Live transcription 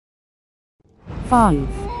5.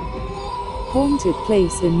 Haunted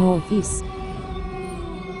place in Northeast.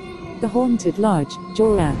 The Haunted Lodge,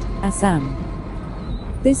 Jorhat, Assam.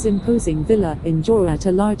 This imposing villa in Jorhat,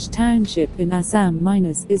 a large township in Assam,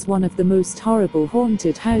 is one of the most horrible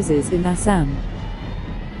haunted houses in Assam.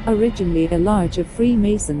 Originally a lodge of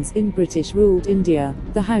Freemasons in British-ruled India,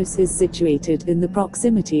 the house is situated in the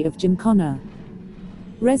proximity of Jatinga.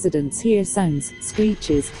 Residents hear sounds,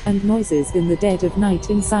 screeches, and noises in the dead of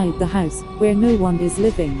night inside the house, where no one is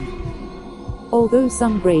living. Although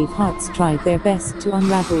some brave hearts tried their best to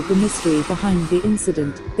unravel the mystery behind the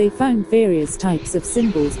incident, they found various types of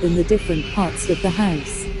symbols in the different parts of the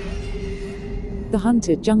house. The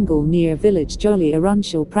haunted jungle near village Joli,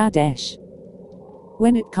 Arunachal, Pradesh.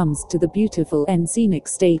 When it comes to the beautiful and scenic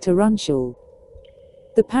state Arunachal,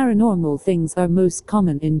 the paranormal things are most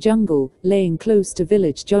common in jungle, laying close to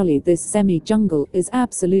village Joli. This semi-jungle is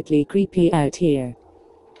absolutely creepy out here.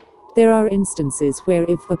 There are instances where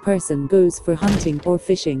if a person goes for hunting or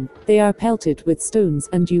fishing, they are pelted with stones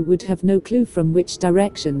and you would have no clue from which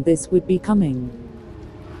direction this would be coming.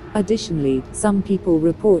 Additionally, some people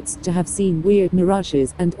reports to have seen weird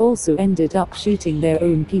mirages and also ended up shooting their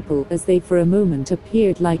own people as they for a moment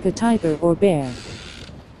appeared like a tiger or bear.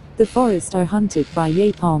 The forests are hunted by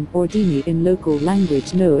Yapam or Dini in local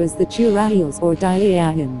language known as the Churayals or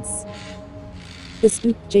Diayans. The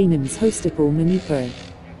Spooked JNIMS Hospital, Manipur.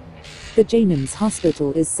 The JNIMS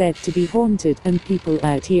hospital is said to be haunted, and people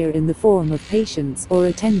out here in the form of patients or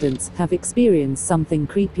attendants have experienced something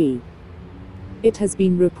creepy. It has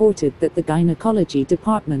been reported that the gynecology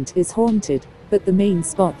department is haunted, but the main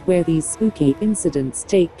spot where these spooky incidents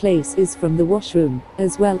take place is from the washroom,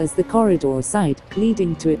 as well as the corridor side,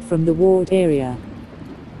 leading to it from the ward area.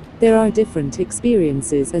 There are different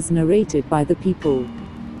experiences as narrated by the people.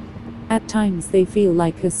 At times they feel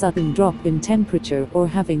like a sudden drop in temperature or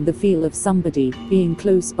having the feel of somebody being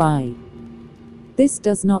close by. This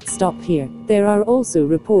does not stop here. There are also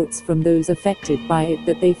reports from those affected by it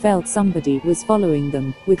that they felt somebody was following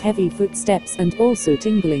them, with heavy footsteps and also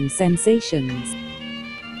tingling sensations.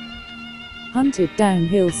 Haunted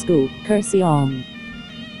Downhill School, Kurseong.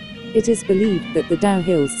 It is believed that the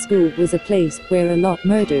Downhill School was a place where a lot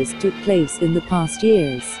murders took place in the past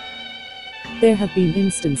years. There have been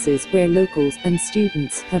instances where locals and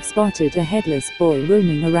students have spotted a headless boy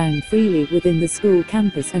roaming around freely within the school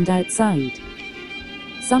campus and outside.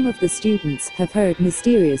 Some of the students have heard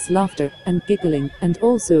mysterious laughter and giggling, and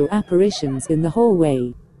also apparitions in the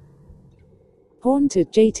hallway.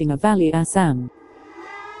 Haunted Jatinga Valley, Assam.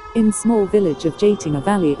 In small village of Jatinga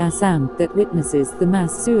Valley, Assam, that witnesses the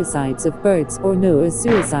mass suicides of birds, or known as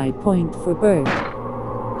suicide point for bird.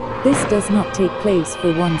 This does not take place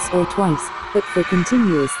for once or twice, but for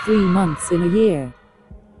continuous 3 months in a year.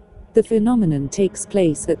 The phenomenon takes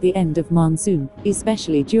place at the end of monsoon,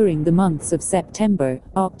 especially during the months of September,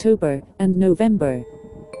 October, and November.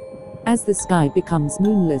 As the sky becomes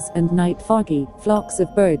moonless and night foggy, flocks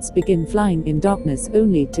of birds begin flying in darkness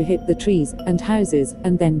only to hit the trees and houses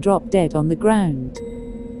and then drop dead on the ground.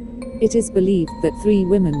 It is believed that 3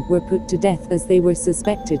 women were put to death as they were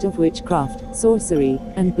suspected of witchcraft, sorcery,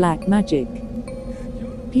 and black magic.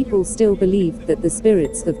 People still believe that the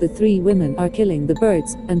spirits of the 3 women are killing the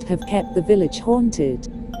birds and have kept the village haunted.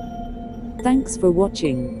 Thanks for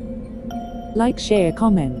watching. Like, share,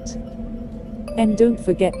 comment. And don't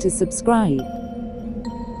forget to subscribe.